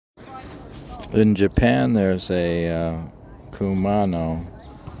In Japan, there's a Kumano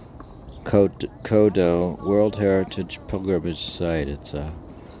kodo World Heritage Pilgrimage Site. It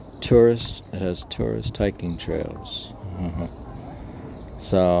has tourist hiking trails.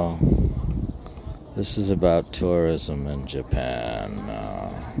 So, this is about tourism in Japan.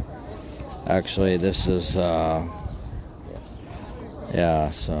 Actually, this is, so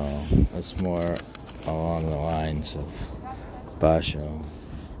it's more along the lines of Basho.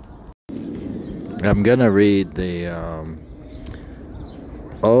 I'm going to read the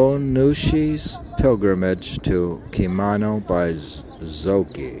Ionushi's Pilgrimage to Kumano by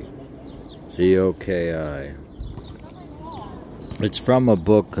Zoki. Z-O-K-I. It's from a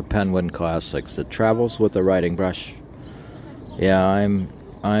book, Penguin Classics. It travels with a writing brush. Yeah,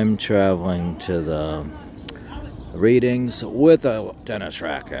 I'm traveling to the readings with a tennis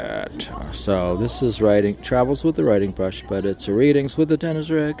racket. So this is travels with the writing brush, but it's readings with a tennis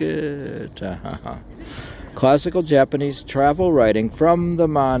racket. Classical Japanese travel writing from the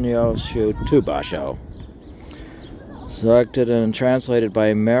Ionushi to Basho. Selected and translated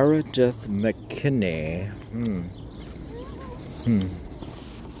by Meredith McKinney.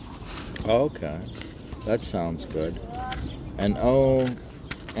 Okay, that sounds good. An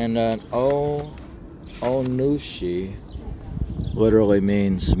Ionushi literally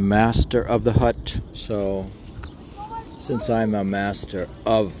means master of the hut. So, since I'm a master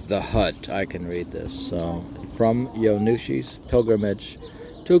of the hut, I can read this. So, from Ionushi's Pilgrimage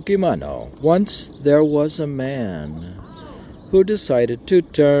to Kumano. Once there was a man who decided to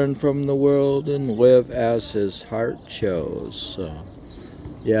turn from the world and live as his heart chose. So,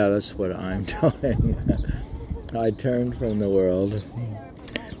 yeah, that's what I'm doing. I turned from the world.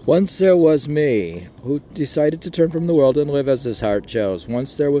 Once there was me who decided to turn from the world and live as his heart chose.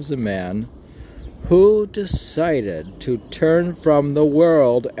 Once there was a man who decided to turn from the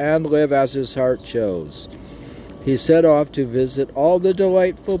world and live as his heart chose. He set off to visit all the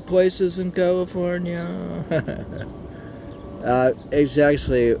delightful places in California. It's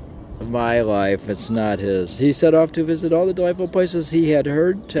actually my life, it's not his. He set off to visit all the delightful places he had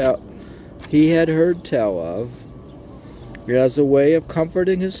heard tell of, as a way of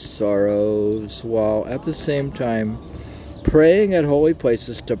comforting his sorrows, while at the same time praying at holy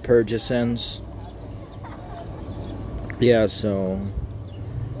places to purge his sins. Yeah, so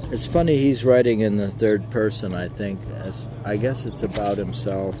it's funny he's writing in the third person, I think. I guess it's about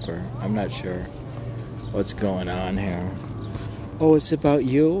himself, or I'm not sure what's going on here. Oh, it's about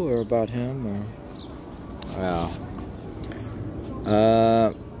you or about him? Or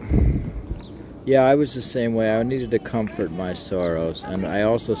wow. Yeah, I was the same way. I needed to comfort my sorrows, and I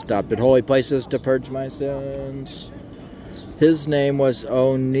also stopped at holy places to purge my sins. His name was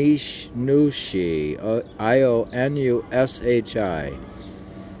Ionushi, Ionushi.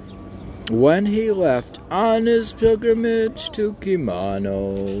 When he left on his pilgrimage to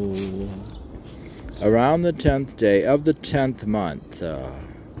Kumano, around the 10th day of the 10th month.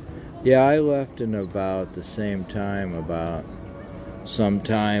 Yeah, I left in about the same time, about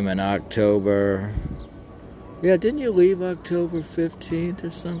sometime in October. Yeah, didn't you leave October 15th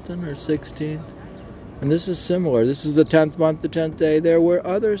or something, or 16th? And this is similar. This is the 10th month, the 10th day. There were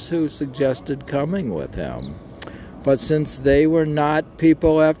others who suggested coming with him. But since they were not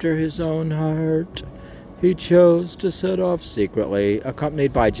people after his own heart, he chose to set off secretly,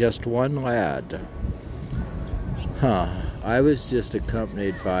 accompanied by just one lad. I was just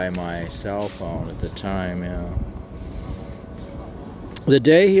accompanied by my cell phone at the time, yeah. The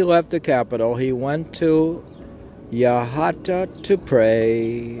day he left the capital, he went to Yahata to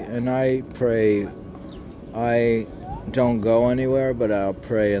pray, and I pray. I don't go anywhere, but I'll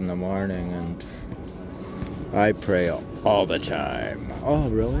pray in the morning, and I pray all the time. Oh,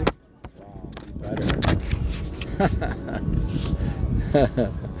 really? Wow, better.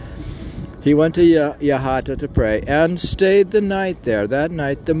 He went to Yahata to pray and stayed the night there. That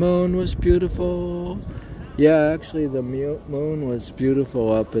night the moon was beautiful. Yeah, actually the moon was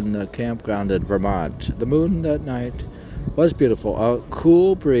beautiful up in the campground in Vermont. The moon that night was beautiful. A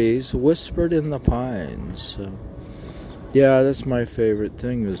cool breeze whispered in the pines. Yeah, that's my favorite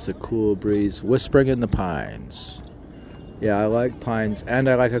thing, is the cool breeze whispering in the pines. Yeah, I like pines, and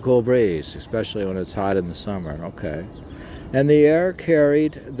I like a cool breeze, especially when it's hot in the summer. Okay. And the air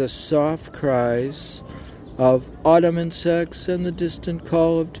carried the soft cries of autumn insects and the distant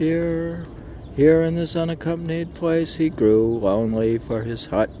call of deer. Here in this unaccompanied place he grew lonely for his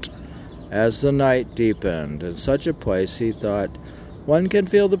hut. As the night deepened, in such a place, he thought, one can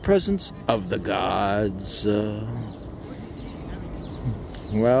feel the presence of the gods.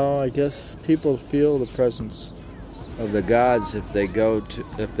 Well, I guess people feel the presence of the gods if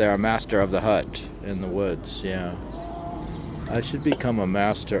they're a master of the hut in the woods. Yeah, I should become a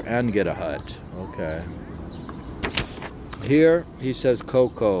master and get a hut. Okay. Here he says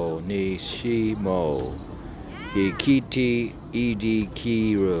koko ni shimo ikiti idi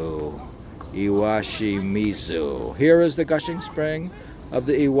kiru iwashi mizu. Here is the gushing spring of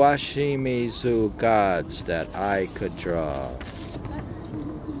the iwashi mizu gods that I could draw.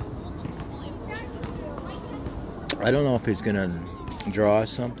 I don't know if he's going to draw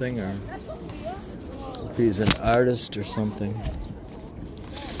something or if he's an artist or something.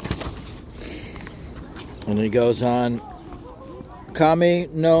 And he goes on, Kami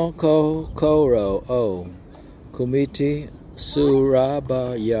no koro o kumiti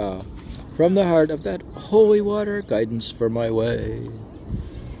surabaya. From the heart of that holy water, guidance for my way.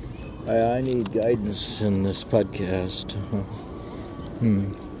 I need guidance in this podcast.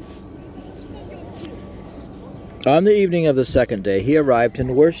 On the evening of the second day, he arrived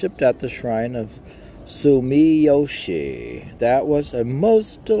and worshipped at the shrine of Sumiyoshi. That was a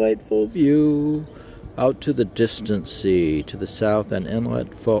most delightful view. Out to the distant sea, to the south, an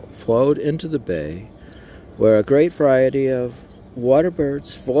inlet flowed into the bay, where a great variety of water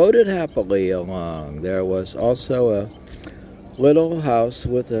birds floated happily along. There was also a little house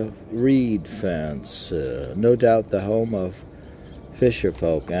with a reed fence, no doubt the home of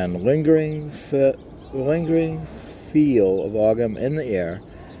fisherfolk, and lingering feel of autumn in the air.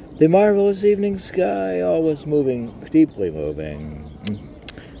 The marvelous evening sky, all was moving, deeply moving.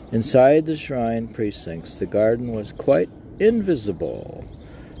 Inside the shrine precincts, the garden was quite invisible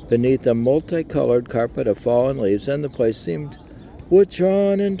beneath a multicolored carpet of fallen leaves, and the place seemed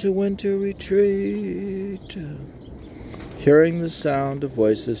withdrawn into winter retreat. Hearing the sound of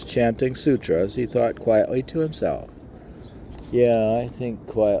voices chanting sutras, he thought quietly to himself. Yeah, I think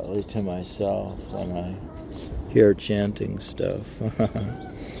quietly to myself when I hear chanting stuff.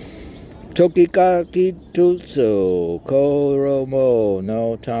 Tokikaki tutsu koromo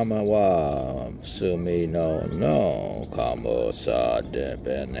no tamawa sumi no kamo sa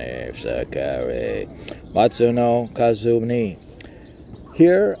debene sakare matsu no kazumi.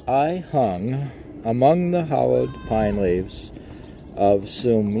 Here I hung among the hollowed pine leaves of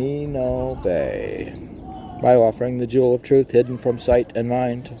Sumino Bay, by offering the jewel of truth hidden from sight and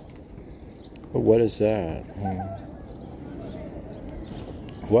mind. But what is that?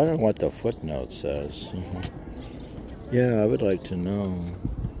 I wonder what the footnote says. Yeah, I would like to know.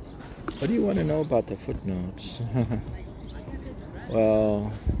 What do you want to know about the footnotes?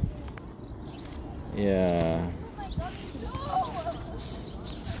 Well, yeah.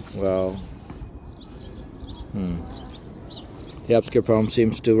 Well, The obscure poem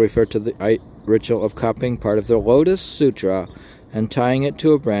seems to refer to the ritual of copying part of the Lotus Sutra and tying it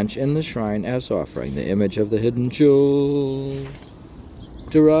to a branch in the shrine as offering. The image of the hidden jewel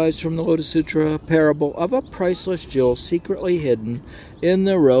derives from the Lotus Sutra parable of a priceless jewel secretly hidden in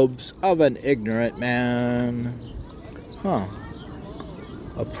the robes of an ignorant man.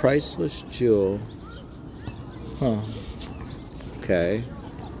 A priceless jewel. Okay.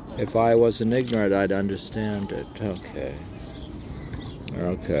 If I wasn't ignorant, I'd understand it.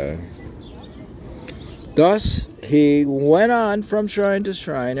 Okay. Thus, he went on from shrine to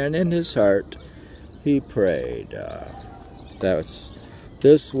shrine, and in his heart, he prayed.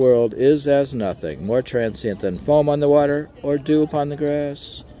 This world is as nothing, more transient than foam on the water or dew upon the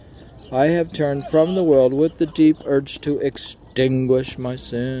grass. I have turned from the world with the deep urge to extinguish my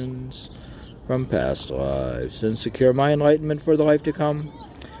sins from past lives and secure my enlightenment for the life to come.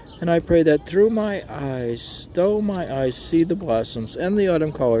 And I pray that through my eyes, though my eyes see the blossoms and the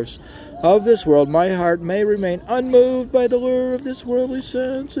autumn colors of this world, my heart may remain unmoved by the lure of this worldly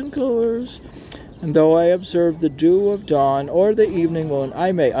scents and colors. And though I observe the dew of dawn or the evening moon,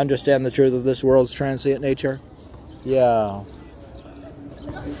 I may understand the truth of this world's transient nature. Yeah.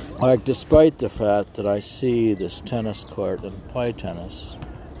 Like, despite the fact that I see this tennis court and play tennis,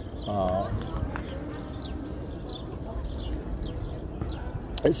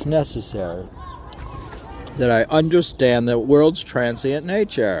 it's necessary that I understand the world's transient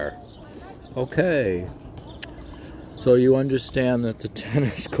nature. Okay. So you understand that the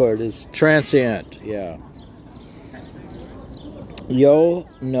tennis court is transient. Yeah. Yo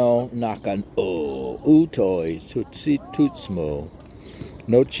no nakan o utoi tutsmu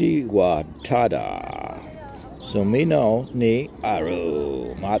nochi wa tada sumino ni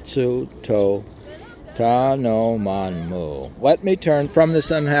aru matsu to ta no manmu. Let me turn from this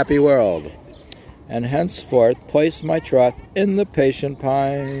unhappy world, and henceforth place my trust in the patient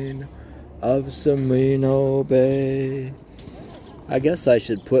pine of Sumino Bay. I guess I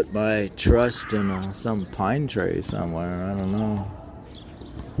should put my trust in some pine tree somewhere. I don't know.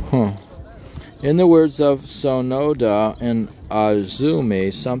 Huh. In the words of Sonoda and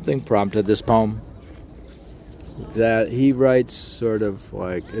Azumi, something prompted this poem. That he writes sort of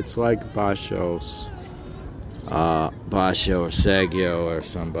like, it's like Basho or Segyo or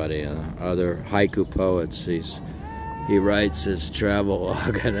somebody, other haiku poets. He writes his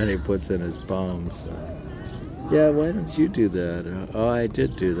travelogue and then he puts in his poems. Yeah, why don't you do that? Oh, I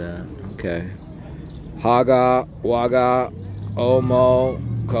did do that. Okay. Haga, waga,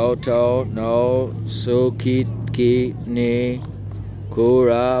 omo, koto, no, sukiki, ni,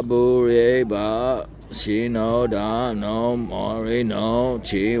 kurabureba, shinoda, no, mori, no,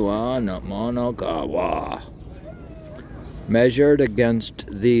 chiwa, no, monogawa. Measured against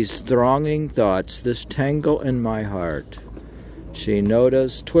these thronging thoughts, this tangle in my heart,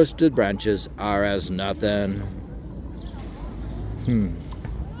 Shinoda's twisted branches are as nothing.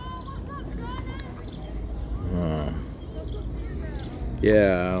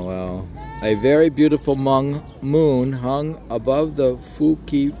 Yeah, well, a very beautiful moon hung above the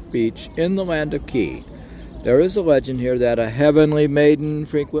Fuki beach in the land of Ki. There is a legend here that a heavenly maiden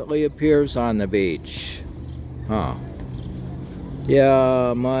frequently appears on the beach.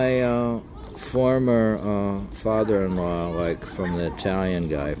 Yeah, my former father-in-law, like from the Italian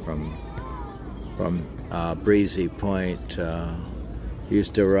guy from Breezy Point,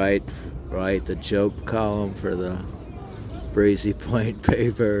 used to write the joke column for the Breezy Point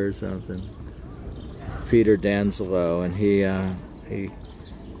paper or something. Peter Danzelo, and he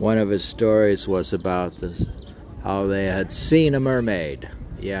one of his stories was about this, how they had seen a mermaid.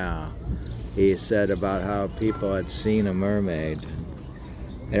 Yeah, he said about how people had seen a mermaid.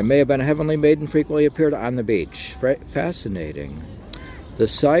 And it may have been a heavenly maiden frequently appeared on the beach. Fascinating. The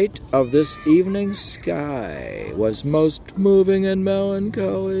sight of this evening sky was most moving and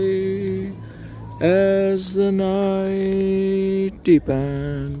melancholy. As the night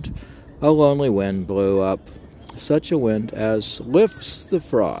deepened, a lonely wind blew up, such a wind as lifts the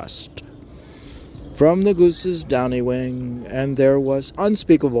frost from the goose's downy wing, and there was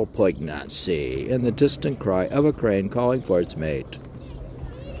unspeakable poignancy in the distant cry of a crane calling for its mate.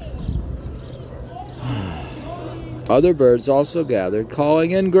 Other birds also gathered,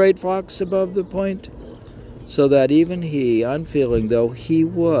 calling in great flocks above the point, so that even he, unfeeling though he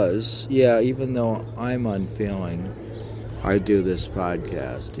was, even though I'm unfeeling, I do this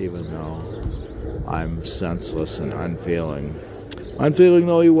podcast, even though I'm senseless and unfeeling. Unfeeling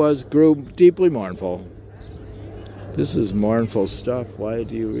though he was, grew deeply mournful. This is mournful stuff. Why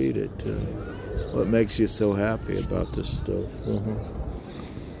do you read it? What makes you so happy about this stuff?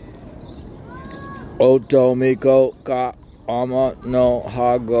 Oto miko ka ama no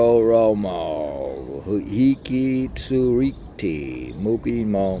hago romo hiki tsuriti mupi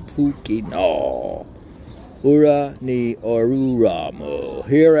mo fuki no ura ni oruramu.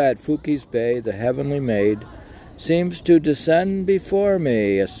 Here at Fuki's Bay, the heavenly maid seems to descend before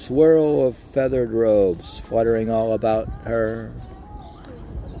me, a swirl of feathered robes fluttering all about her.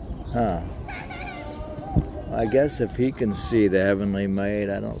 I guess if he can see the heavenly maid,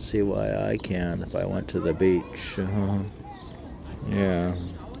 I don't see why I can if I went to the beach. Yeah.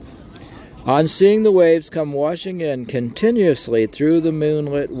 On seeing the waves come washing in continuously through the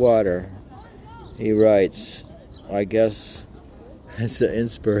moonlit water, he writes, I guess it's an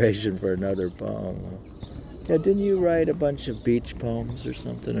inspiration for another poem. Yeah, didn't you write a bunch of beach poems or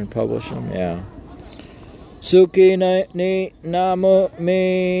something and publish them? Yeah. Suki ni namu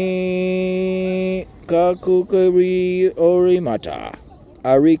mi kakukuri orimata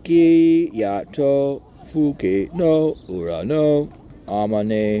ariki yato fuki no urano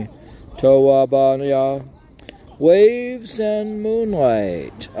amane towabanya. Waves and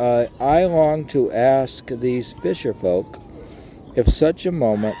moonlight. I long to ask these fisher folk if such a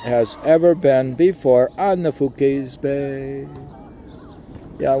moment has ever been before on the Fuki's Bay.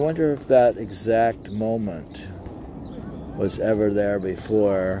 Yeah, I wonder if that exact moment was ever there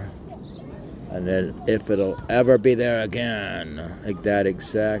before, and then if it'll ever be there again, like that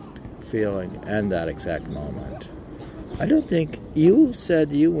exact feeling and that exact moment. I don't think, you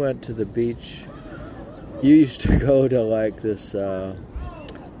said you went to the beach, you used to go to like this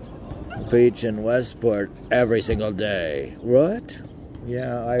beach in Westport every single day. What?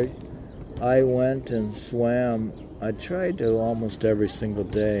 Yeah, I went and swam. I tried to almost every single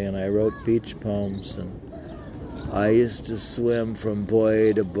day, and I wrote beach poems, and I used to swim from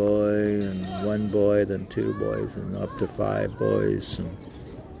boy to boy, and one boy, then two boys, and up to 5 boys,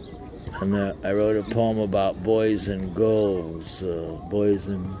 and I wrote a poem about boys and goals, boys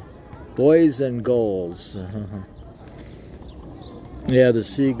and goals. Yeah, the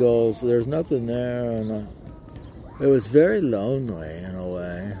seagulls, there's nothing there, and it was very lonely in a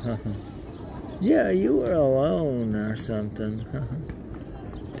way. Yeah, you were alone or something.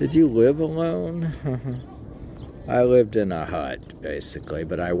 Did you live alone? I lived in a hut, basically,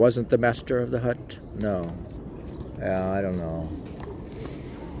 but I wasn't the master of the hut. No. Yeah, I don't know.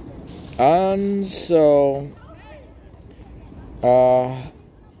 And so,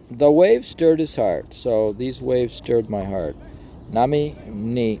 the wave stirred his heart. So these waves stirred my heart. Nami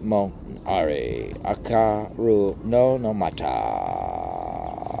ni mo ari akaru no mata.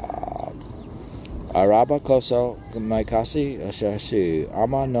 Araba koso maikasi ashashi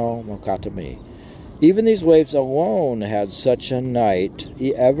ama no mokatami. Even these waves alone had such a night.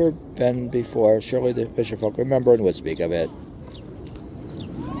 Ever been before? Surely the fisherfolk remember and would speak of it.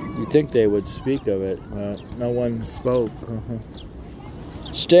 You'd think they would speak of it, but no one spoke.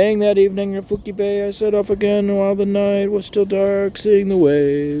 Staying that evening at Fuki Bay, I set off again while the night was still dark, seeing the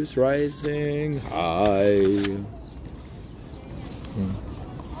waves rising high.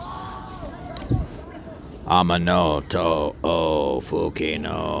 Amanoto o Fuki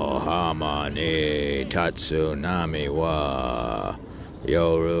no hama ni tatsunami wa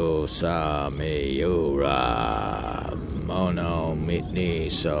yoru sa mi yura mono mitni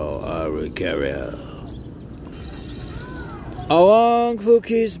so arukeria. Along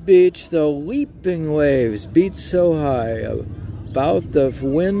Fuki's beach, the leaping waves beat so high about the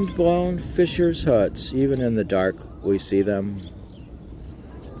wind-blown fishers' huts. Even in the dark, we see them.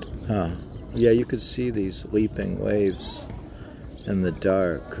 Yeah, you could see these leaping waves in the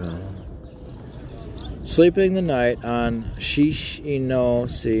dark. Sleeping the night on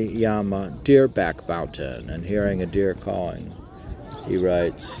Shishino-si Yama, Deerback Mountain, and hearing a deer calling, he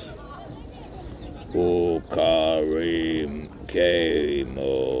writes, Ukarim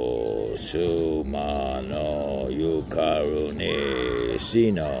keimo sumano yukaru ni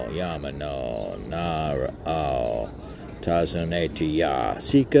sino yamano narao tazuneti ya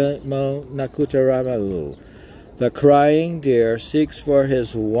sika mo nakutaramahu. The crying deer seeks for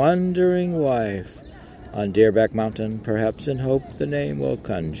his wandering wife on Deerback Mountain, perhaps in hope the name will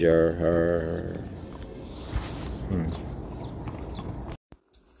conjure her.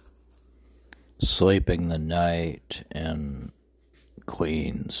 Sleeping the night in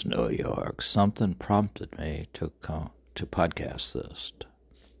Queens, New York, something prompted me to podcast this.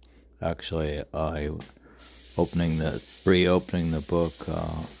 Actually, reopening the book,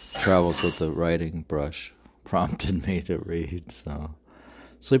 Travels with the Writing Brush, prompted me to read. So,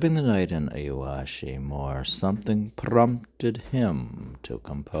 sleeping the night in Ionushi more, something prompted him to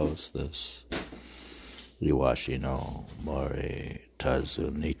compose this. Iwashi no mori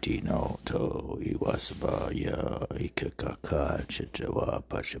tazuniti no to iwasaba ya ikakaka chichawa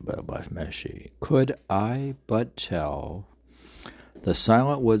pashabamashi. Could I but tell the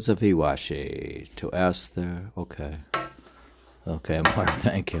silent woods of Iwashi to ask their... Okay, more,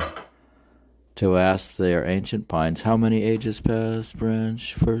 thank you. To ask their ancient pines how many ages past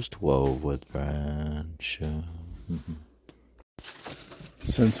branch first wove with branch.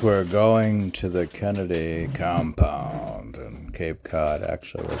 Since we're going to the Kennedy compound in Cape Cod,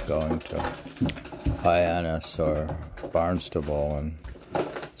 actually we're going to Hyannis or Barnstable, and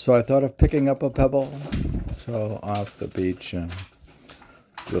so I thought of picking up a pebble. So off the beach in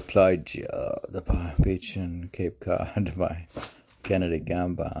the beach in Cape Cod by Kennedy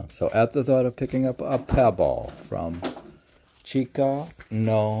compound. So at the thought of picking up a pebble from Chika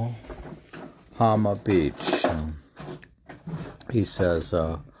no Hama Beach, he says,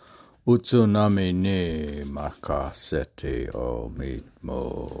 Utsunami ni makaseti o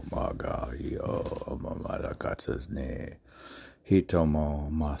mitmo magai o mamadakatsas ni hitomo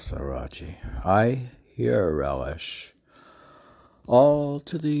masarachi. I here relish all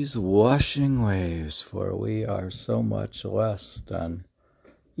to these washing waves, for we are so much less than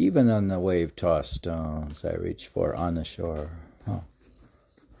even on the wave-tossed stones I reach for on the shore.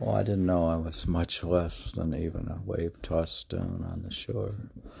 Well, I didn't know I was much less than even a wave-tossed stone on the shore.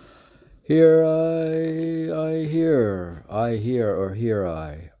 Here I hear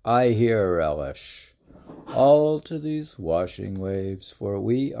relish all to these washing waves, for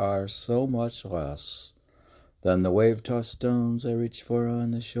we are so much less than the wave-tossed stones I reach for on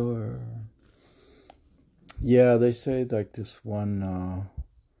the shore. Yeah, they say like this one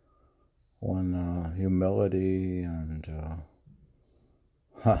humility and...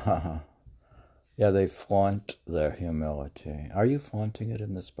 Yeah, they flaunt their humility. Are you flaunting it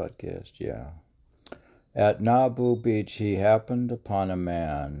in this podcast? Yeah. At Nabu Beach, he happened upon a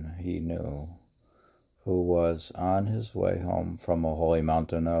man he knew who was on his way home from a holy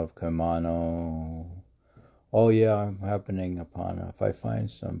mountain of Kumano. Oh yeah, I'm happening upon, if I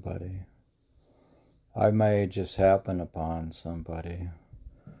find somebody, I may just happen upon somebody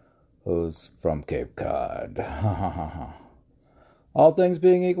who's from Cape Cod. All things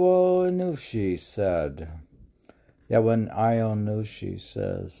being equal, Ionushi said. Yeah, when Ionushi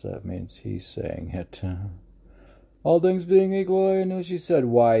says, that means he's saying it. All things being equal, Ionushi said,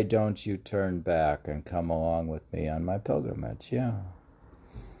 why don't you turn back and come along with me on my pilgrimage? Yeah.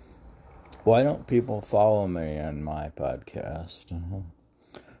 Why don't people follow me on my podcast?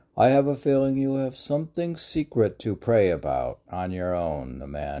 I have a feeling you have something secret to pray about on your own, the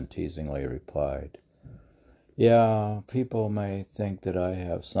man teasingly replied. Yeah, people may think that I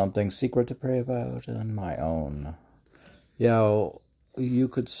have something secret to pray about on my own. Yeah, you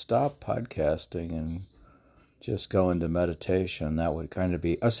could stop podcasting and just go into meditation. That would kind of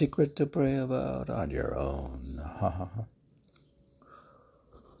be a secret to pray about on your own.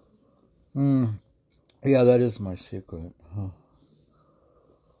 Yeah, that is my secret.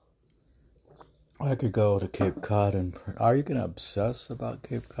 I could go to Cape Cod and... Are you going to obsess about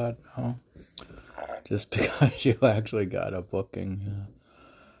Cape Cod now? Just because you actually got a booking.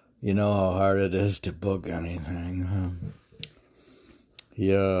 You know how hard it is to book anything.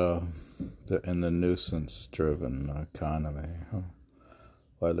 Yeah, in the nuisance-driven economy.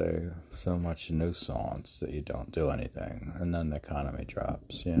 Where there's so much nuisance that you don't do anything. And then the economy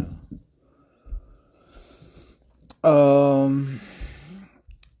drops, yeah.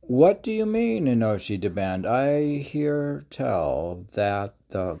 What do you mean, Ionushi demanded? I hear tell that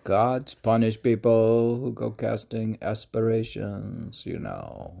the gods punish people who go casting aspirations, you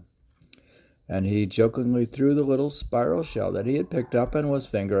know. And he jokingly threw the little spiral shell that he had picked up and was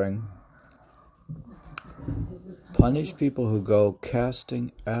fingering. Punish people who go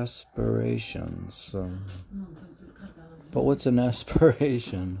casting aspirations. But what's an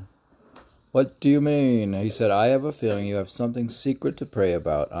aspiration? What do you mean? He said, I have a feeling you have something secret to pray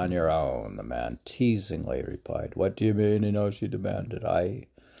about on your own, the man teasingly replied. What do you mean, Ionushi demanded. I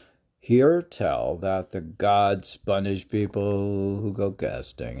hear tell that the gods punish people who go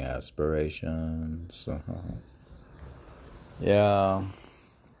casting aspirations. Yeah,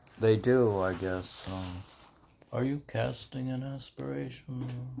 they do, I guess. Are you casting an aspiration?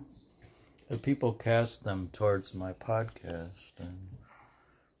 If people cast them towards my podcast, and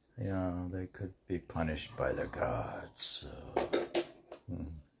yeah, they could be punished by the gods.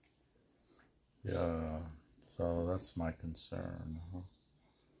 Yeah, so that's my concern.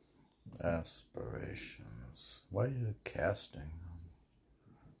 Aspirations. Why are you casting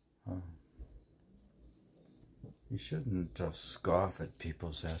them? You shouldn't just scoff at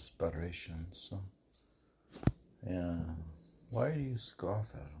people's aspirations. Yeah, why do you scoff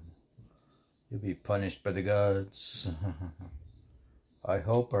at them? You'll be punished by the gods. I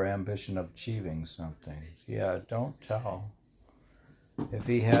hope our ambition of achieving something. Yeah, don't tell. If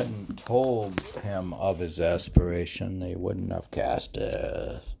he hadn't told him of his aspiration, they wouldn't have cast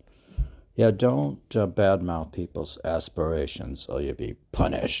it. Yeah, don't badmouth people's aspirations or you'll be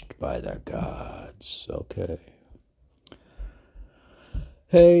punished by the gods. Okay.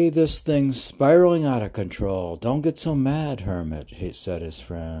 Hey, this thing's spiraling out of control. Don't get so mad, hermit, he said his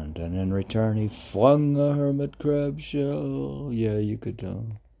friend. And in return, he flung a hermit crab shell. Yeah, you could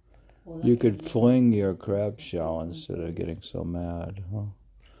fling your crab shell instead of getting so mad. Huh?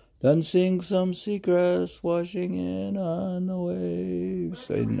 Then seeing some seagrass washing in on the waves,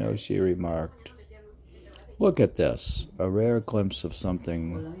 Ionushi remarked. Look at this, a rare glimpse of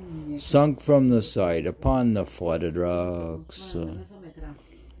something sunk from the sight upon the flooded rocks.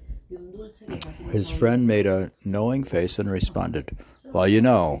 His friend made a knowing face and responded, well, you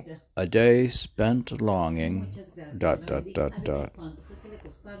know, a day spent longing, ...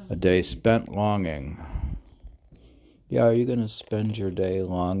 A day spent longing. Yeah, are you going to spend your day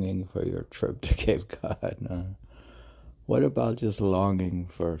longing for your trip to Cape Cod? No. What about just longing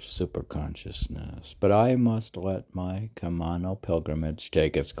for superconsciousness? But I must let my Kumano pilgrimage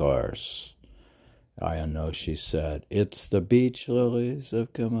take its course. Ionushi said, it's the beach lilies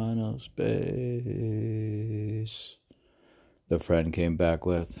of Kumano space. The friend came back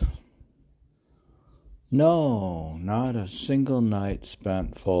with, no, not a single night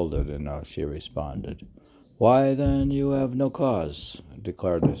spent folded, Ionushi responded. Why then you have no cause,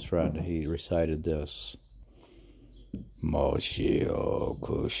 declared his friend. He recited this. Moshio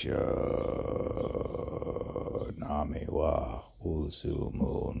kusha nami wa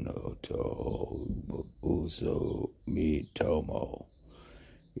uzumu no to uzu mi tomo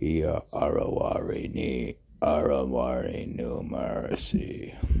ia arawari nu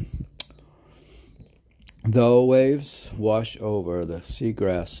mercy. Though waves wash over the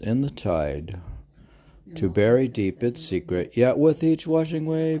seagrass in the tide, to bury deep its secret. Yet with each washing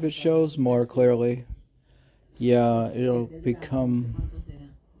wave it shows more clearly. Yeah, it'll become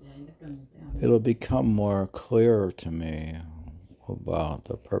more clear to me about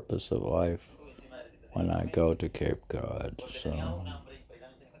the purpose of life when I go to Cape Cod. So,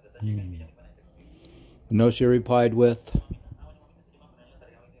 No, she replied with,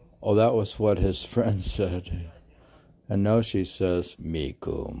 oh, that was what his friend said. And no, she says,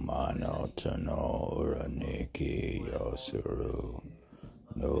 Kumano no uraniki yosuru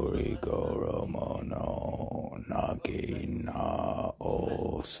norigoro mono nagi na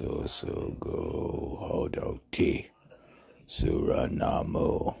osusugu hodoti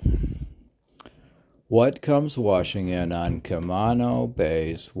suranamu. What comes washing in on Kumano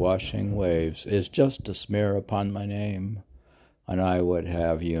Bay's washing waves is just a smear upon my name, and I would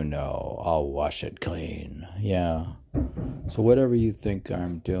have you know I'll wash it clean. Yeah. So whatever you think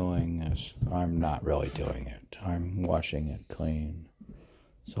I'm doing is, I'm not really doing it. I'm washing it clean.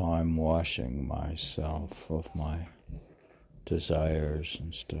 So I'm washing myself of my desires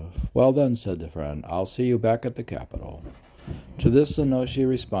and stuff. Well then, said the friend, I'll see you back at the Capitol. To this Ionushi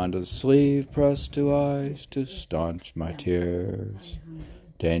responded, sleeve pressed to eyes to staunch my tears.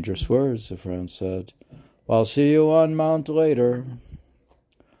 Dangerous words, the friend said. Well, I'll see you on Mount later.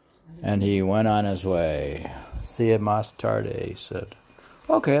 And he went on his way. See you más tarde, he said.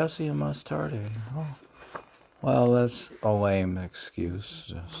 Okay, I'll see you más tarde. Oh. Well, that's a lame excuse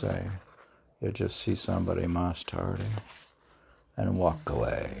to say. You just see somebody más tarde and walk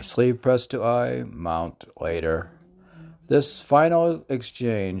away. Sleeve pressed to eye, Mount later. This final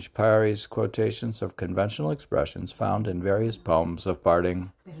exchange parries quotations of conventional expressions found in various poems of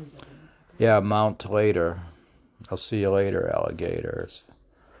parting. Yeah, Mount later. I'll see you later, alligators.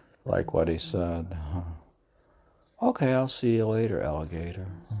 Like what he said. Okay, I'll see you later, alligator.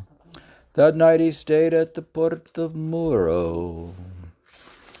 That night he stayed at the Porto Muro.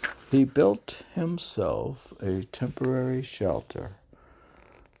 He built himself a temporary shelter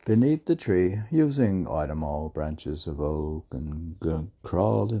beneath the tree, using autumnal branches of oak, and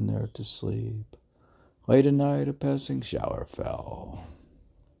crawled in there to sleep. Late at night, a passing shower fell.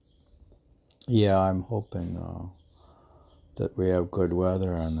 Yeah, I'm hoping that we have good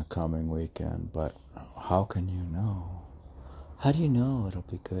weather on the coming weekend, but how can you know? How do you know it'll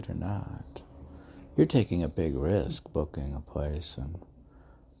be good or not? You're taking a big risk booking a place and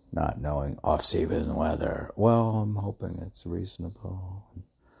not knowing off-season weather. Well, I'm hoping it's reasonable.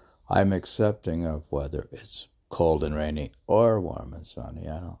 I'm accepting of whether it's cold and rainy or warm and sunny.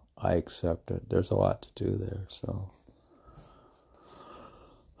 I accept it. There's a lot to do there, so.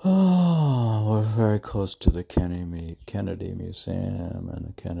 Oh, we're very close to the Kennedy Museum and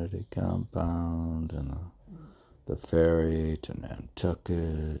the Kennedy Compound and the ferry to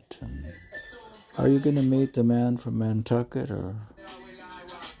Nantucket. And are you going to meet the man from Nantucket or?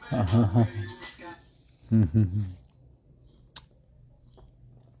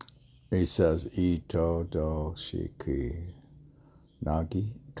 He says, Ito do shiki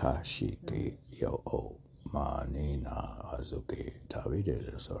nagi kashiki yo o manina azuki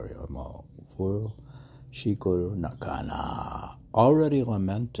tabide soryomo furu shikuru nakana. Already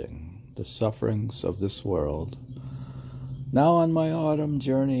lamenting the sufferings of this world. Now on my autumn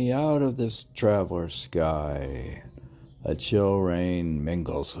journey out of this traveler's sky, a chill rain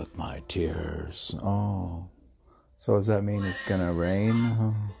mingles with my tears. Oh, so does that mean it's going to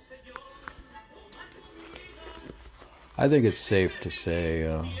rain? I think it's safe to say,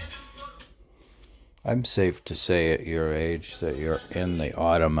 I'm safe to say at your age that you're in the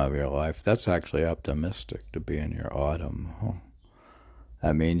autumn of your life. That's actually optimistic to be in your autumn. Huh?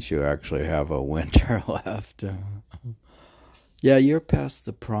 That means you actually have a winter left. Yeah, you're past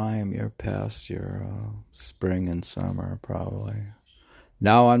the prime. You're past your spring and summer, probably.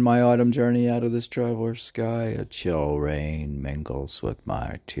 Now on my autumn journey out of this traveler's sky, a chill rain mingles with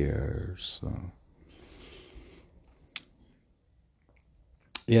my tears.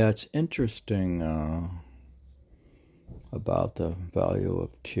 Yeah, it's interesting about the value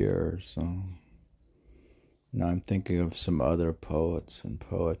of tears. Now I'm thinking of some other poets and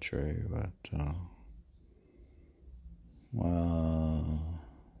poetry, but well,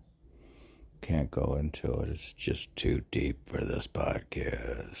 can't go into it. It's just too deep for this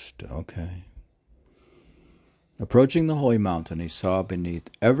podcast. Okay. Approaching the holy mountain, he saw beneath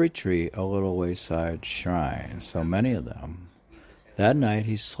every tree a little wayside shrine, so many of them. That night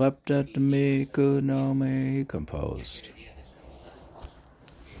he slept at the Miku no Me, he composed.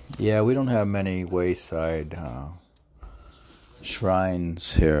 Yeah, we don't have many wayside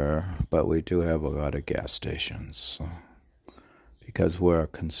shrines here, but we do have a lot of gas stations. because we're a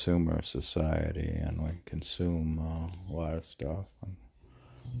consumer society and we consume a lot of stuff. And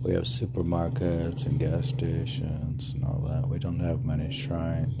we have supermarkets and gas stations and all that. We don't have many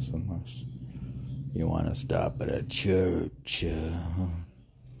shrines unless you want to stop at a church.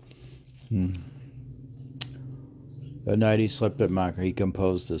 The night he slept at Maka, he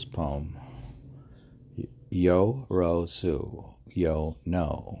composed this poem. Yo ro su, yo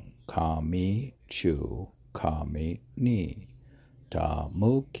no, kami chu, kami ni, ta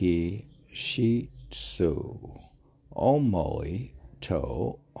muki shitsu, omoi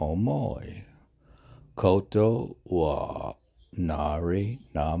to omoi, koto wa nari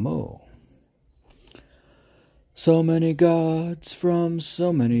namu. So many gods from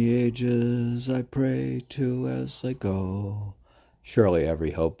so many ages I pray to as I go. Surely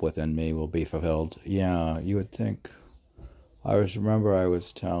every hope within me will be fulfilled. Yeah, you would think. I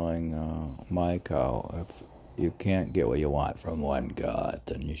was telling Mike how if you can't get what you want from one God,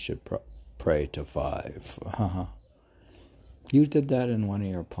 then you should pray to 5. You did that in one of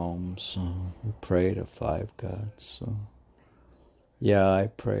your poems. You pray to 5 gods. Yeah, I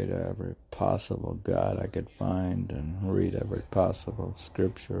pray to every possible God I could find and read every possible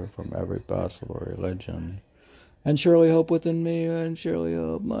scripture from every possible religion. And surely hope within me, and surely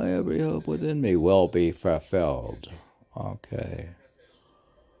hope my every hope within me will be fulfilled. Okay.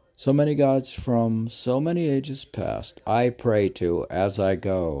 So many gods from so many ages past, I pray to as I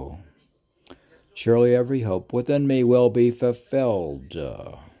go. Surely every hope within me will be fulfilled.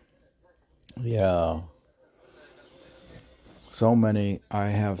 Yeah. I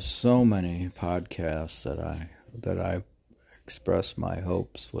have so many podcasts that I express my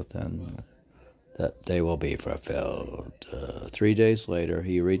hopes within, that they will be fulfilled. 3 days later,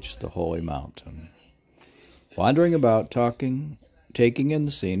 he reached the holy mountain. Wandering about, taking in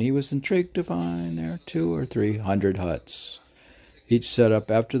the scene, he was intrigued to find there 200 or 300 huts, each set up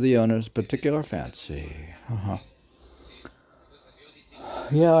after the owner's particular fancy.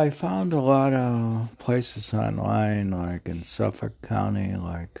 Yeah, I found a lot of places online, like in Suffolk County,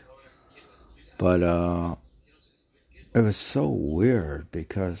 but it was so weird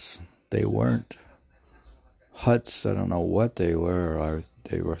because they weren't huts. I don't know what they were.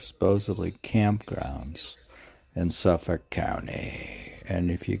 They were supposedly campgrounds in Suffolk County.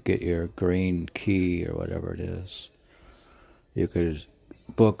 And if you get your green key or whatever it is, you could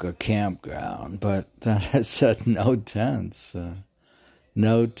book a campground. But then it said no tents.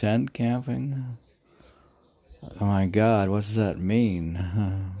 No tent camping? Oh my God, what does that mean?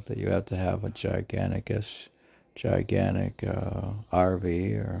 That you have to have a gigantic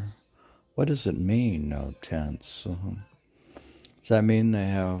RV? Or what does it mean, no tents? Does that mean they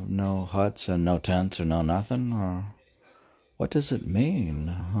have no huts and no tents or no nothing? Or what does it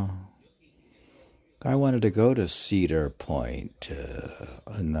mean? I wanted to go to Cedar Point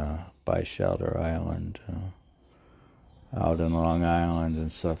by Shelter Island, out in Long Island in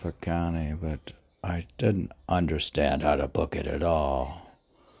Suffolk County, but I didn't understand how to book it at all.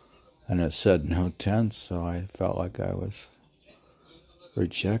 And it said no tents, so I felt like I was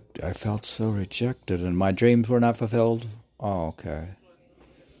rejected. I felt so rejected, and my dreams were not fulfilled. Oh, okay.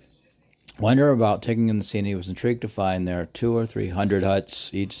 Wonder about taking in the scene, he was intrigued to find there 200 or 300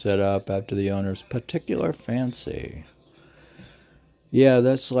 huts, each set up after the owner's particular fancy. Yeah,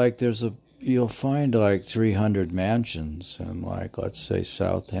 that's like you'll find like 300 mansions in, like, let's say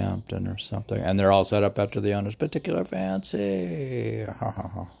Southampton or something, and they're all set up after the owner's particular fancy.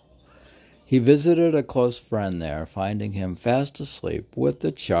 He visited a close friend there, finding him fast asleep with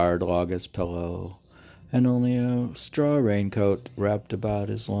the charred log as pillow and only a straw raincoat wrapped about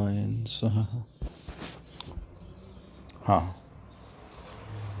his loins.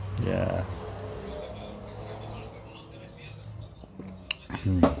 Yeah.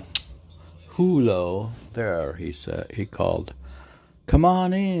 Hulo, there, he called. Come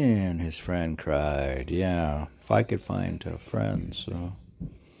on in, his friend cried. Yeah, if I could find friends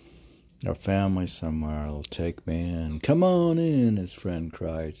or family somewhere, it'll take me in. Come on in, his friend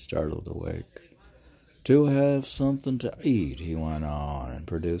cried, startled awake. To have something to eat, he went on, and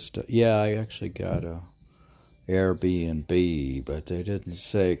produced I actually got a Airbnb, but they didn't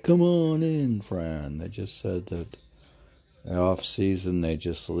say, come on in, friend. They just said that off season they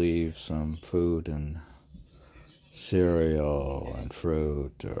just leave some food and cereal and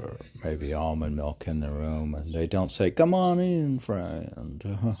fruit or maybe almond milk in the room, and they don't say, come on in,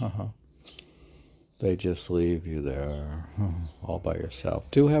 friend. They just leave you there all by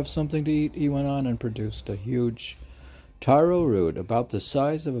yourself. To have something to eat, he went on, and produced a huge taro root about the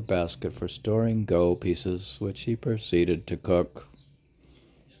size of a basket for storing go pieces, which he proceeded to cook.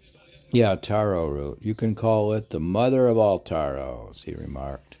 Yeah, taro root. You can call it the mother of all taros, he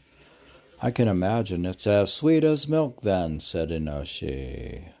remarked. I can imagine it's as sweet as milk then, said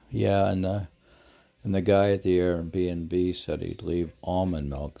Ionushi. Yeah, and the guy at the Airbnb said he'd leave almond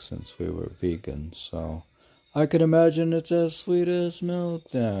milk since we were vegans, so I can imagine it's as sweet as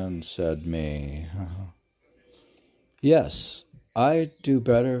milk then, said me. Yes, I'd do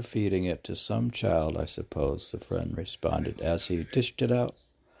better feeding it to some child, I suppose, the friend responded as he dished it out.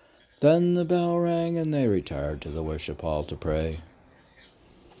 Then the bell rang and they retired to the worship hall to pray.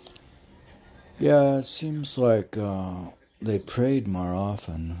 Yeah, it seems like they prayed more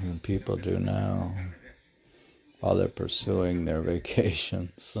often than people do now while they're pursuing their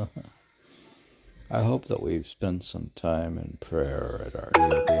vacations. I hope that we've spent some time in prayer at our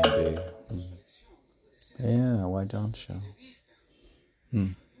Airbnb. Yeah, why don't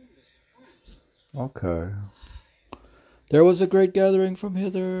you? Okay. There was a great gathering from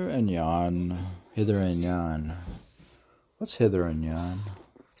hither and yon. Hither and yon. What's hither and yon?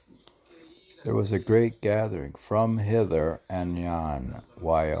 There was a great gathering from hither and yon.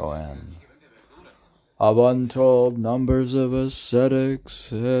 Y-O-N. Of untold numbers of ascetics,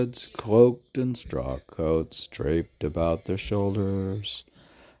 heads cloaked in straw coats draped about their shoulders.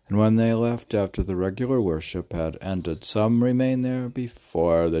 And when they left after the regular worship had ended, some remained there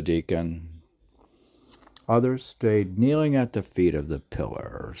before the deacon. Others stayed kneeling at the feet of the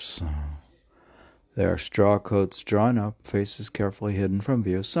pillars, their straw coats drawn up, faces carefully hidden from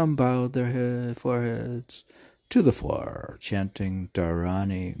view. Some bowed their foreheads to the floor, chanting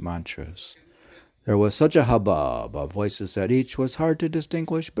Dharani mantras. There was such a hubbub of voices that each was hard to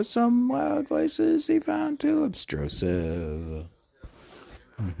distinguish, but some loud voices he found too obtrusive.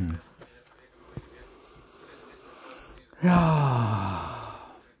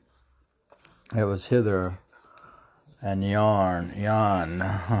 It was hither and yon.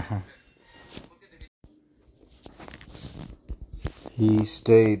 He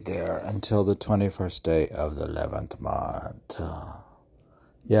stayed there until the 21st day of the 11th month.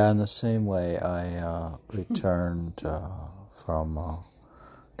 Yeah, in the same way, I returned from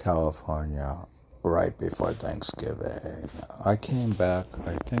California right before Thanksgiving. I came back,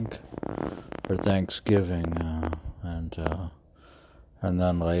 I think, for Thanksgiving, and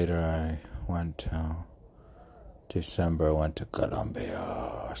then later I went December, went to Colombia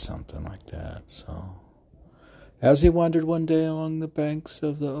or something like that. So, as he wandered one day along the banks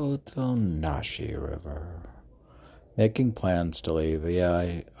of the Ionushi River, making plans to leave.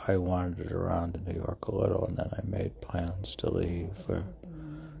 Yeah, I wandered around in New York a little, and then I made plans to leave for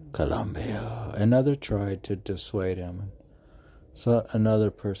Colombia. Another tried to dissuade him. So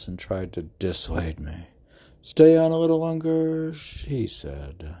another person tried to dissuade me. Stay on a little longer, he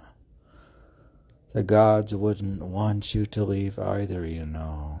said. The gods wouldn't want you to leave either, you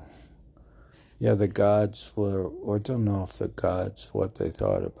know. Yeah, the gods were, or don't know if the gods, what they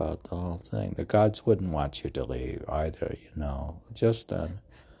thought about the whole thing. The gods wouldn't want you to leave either, you know. Just then,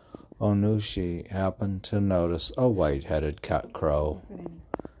 Ionushi happened to notice a white-headed crow.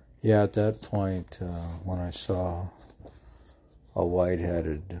 Yeah, at that point, when I saw a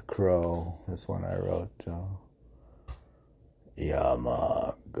white-headed crow, is when I wrote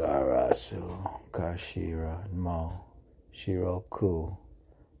Yamagarasu Kashira Mo Shiroku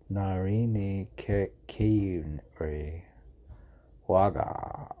Narini Kiri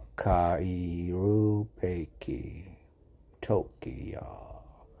Waga Kairu Beki Tokiya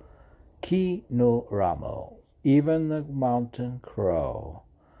Ki no Ramo. Even the mountain crow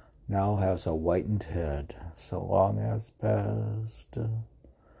now has a whitened head. So long has passed.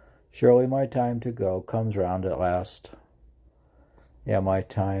 Surely my time to go comes round at last. Yeah, my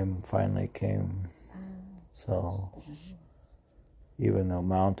time finally came. So even the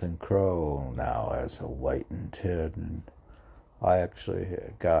mountain crow now has a whitened head, and I actually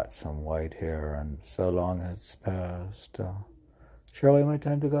got some white hair, and so long has passed. Surely my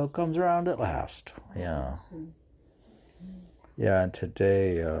time to go comes around at last. Yeah. Yeah, and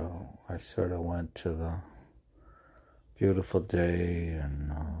today I sort of went to the beautiful day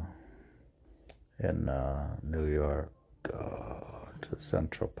in New York to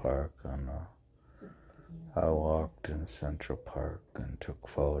Central Park, and I walked in Central Park and took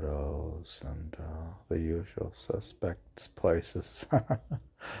photos and the usual suspects places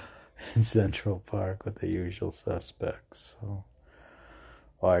in Central Park with the usual suspects. So,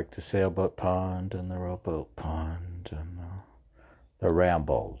 like the sailboat pond and the rowboat pond and the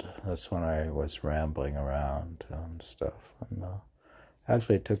rambled. That's when I was rambling around and stuff. And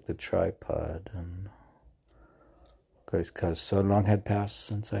actually took the tripod, and because so long had passed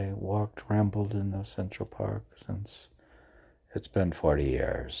since I rambled in the Central Park, since it's been 40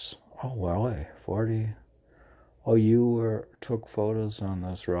 years. Oh, really? 40? Oh, you took photos on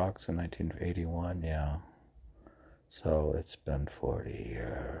those rocks in 1981, yeah. So it's been 40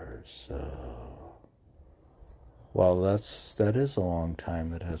 years. Well, that is a long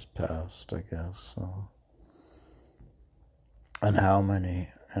time that has passed, I guess. So. And how many?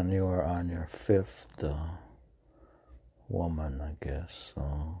 And you were on your fifth woman, I guess.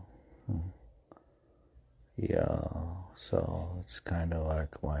 So, yeah. So it's kind of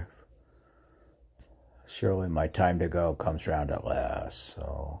like surely my time to go comes round at last.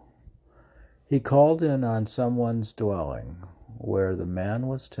 So he called in on someone's dwelling, where the man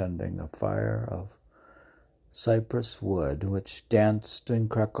was tending a fire of cypress wood, which danced and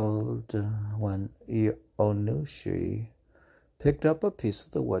crackled when Ionushi picked up a piece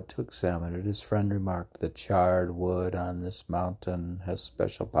of the wood to examine it. His friend remarked, "The charred wood on this mountain has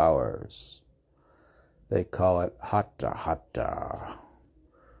special powers. They call it hata hata.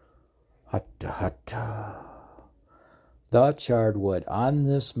 Hata hata. The charred wood on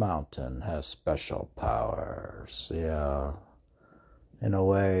this mountain has special powers." Yeah. In a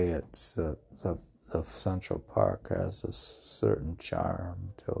way, it's the Central Park has a certain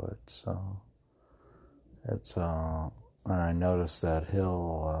charm to it. So it's and I noticed that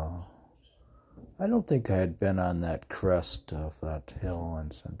hill. I don't think I had been on that crest of that hill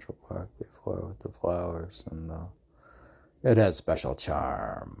in Central Park before with the flowers, and it has special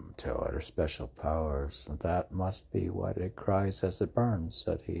charm to it, or special powers. And that must be what it cries as it burns,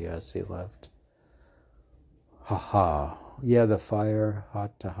 said he as he left. Ha ha. Yeah, the fire,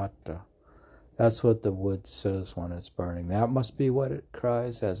 hata hata. That's what the wood says when it's burning. That must be what it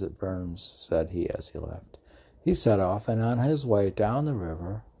cries as it burns, said he as he left. He set off, and on his way down the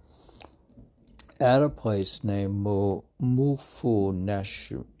river, at a place named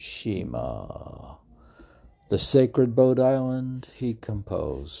Mufuneshima, the sacred boat island, he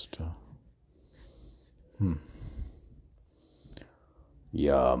composed.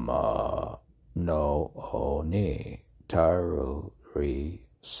 Yama no oni taruri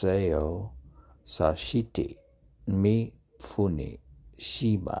seo sashiti mi funi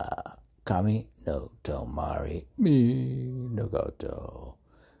shima kami no tomari mi no goto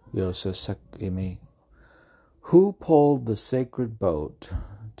yosasakimi. Who pulled the sacred boat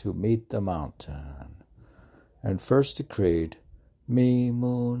to meet the mountain, and first decreed mi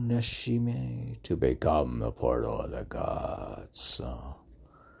mu neshime to become the portal of the gods.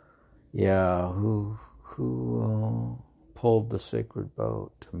 Yeah, who pulled the sacred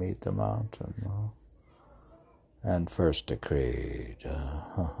boat to meet the mountain, and first decreed.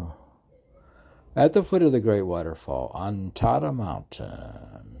 At the foot of the great waterfall, on Tada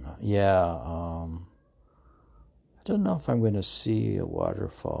Mountain. Yeah, I don't know if I'm going to see a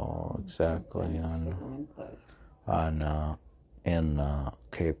waterfall exactly in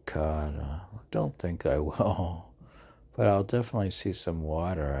Cape Cod. I don't think I will, but I'll definitely see some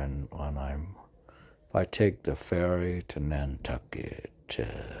water. And if I take the ferry to Nantucket,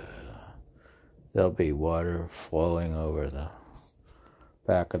 there'll be water flowing over the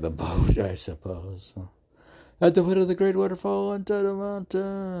back of the boat, I suppose. At the foot of the great waterfall on Tada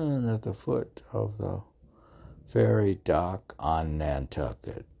Mountain, at the foot of the ferry dock on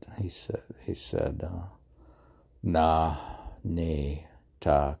Nantucket, he said, na ni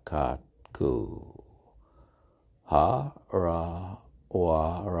ta ku ha ra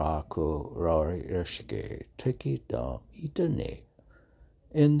wa raku rori rishige tiki do itani.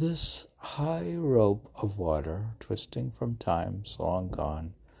 In this high rope of water, twisting from times long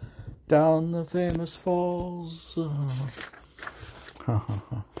gone, down the famous falls.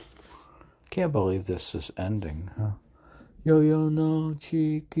 Can't believe this is ending, huh? Yo no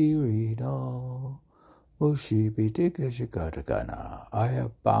chikirido mushibi tikishikatakana. I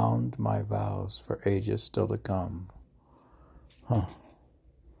have bound my vows for ages still to come. Huh.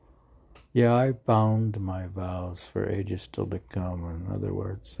 Yeah, I bound my vows for ages still to come. In other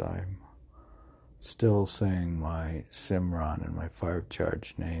words, I'm still saying my Simran and my fire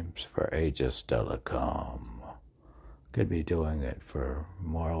charge names for ages still to come. Could be doing it for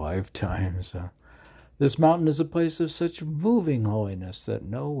more lifetimes. This mountain is a place of such moving holiness that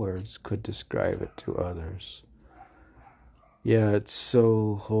no words could describe it to others. Yeah, it's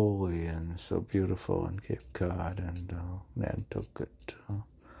so holy and so beautiful in Cape Cod and Nantucket.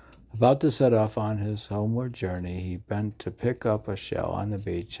 About to set off on his homeward journey, he bent to pick up a shell on the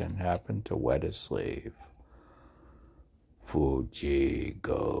beach and happened to wet his sleeve. Fuji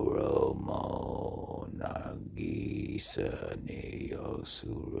goromo nagisa ni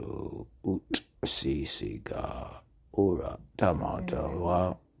yosuru ut sisi ga ura tamato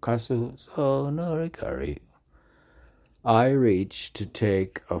wa kasu so norikari. I reach to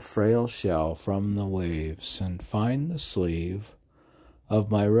take a frail shell from the waves and find the sleeve of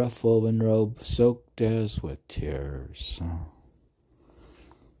my rough woven robe soaked as with tears.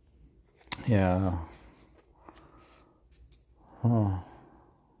 Yeah. Oh.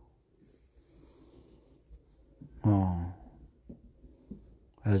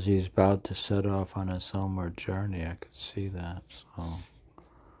 As he's about to set off on his homeward journey, I could see that. So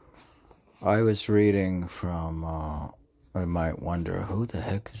I was reading from, I might wonder, who the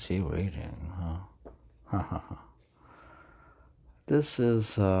heck is he reading? This is,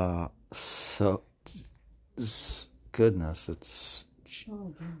 so, goodness, it's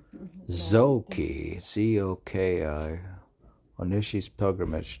Zoki, Zoki, Onushi's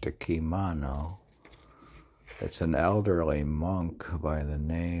Pilgrimage to Kumano. It's an elderly monk by the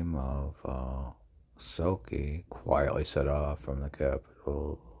name of Zoki, quietly set off from the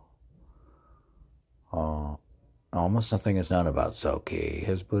capital. Almost nothing is known about Zoki,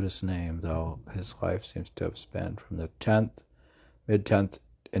 his Buddhist name, though his life seems to have spanned from the mid-10th,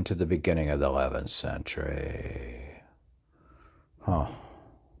 into the beginning of the 11th century. Wow.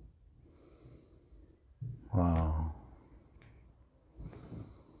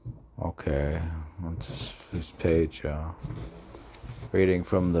 Okay, this page, reading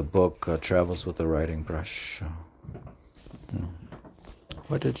from the book Travels with a Writing Brush.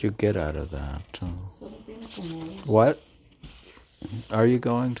 What did you get out of that? What? Are you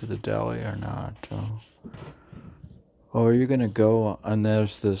going to the deli or not? Oh, are you going to go, and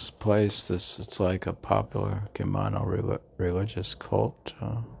there's this place, it's like a popular Kumano religious cult.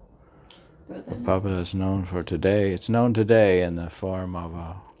 Popular is known for today. It's known today in the form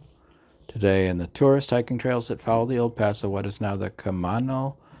of today in the tourist hiking trails that follow the old paths of what is now the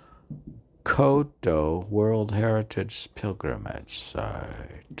Kumano Kodo World Heritage Pilgrimage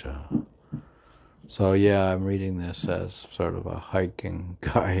Site. So yeah, I'm reading this as sort of a hiking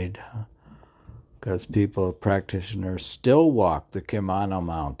guide, because practitioners still walk the Kumano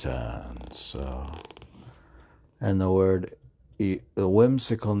Mountains. And the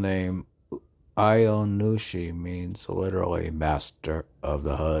whimsical name Ionushi means literally master of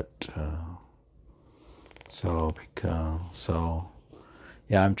the hut.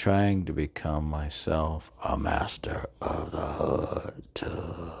 Yeah, I'm trying to become myself a master of the hut.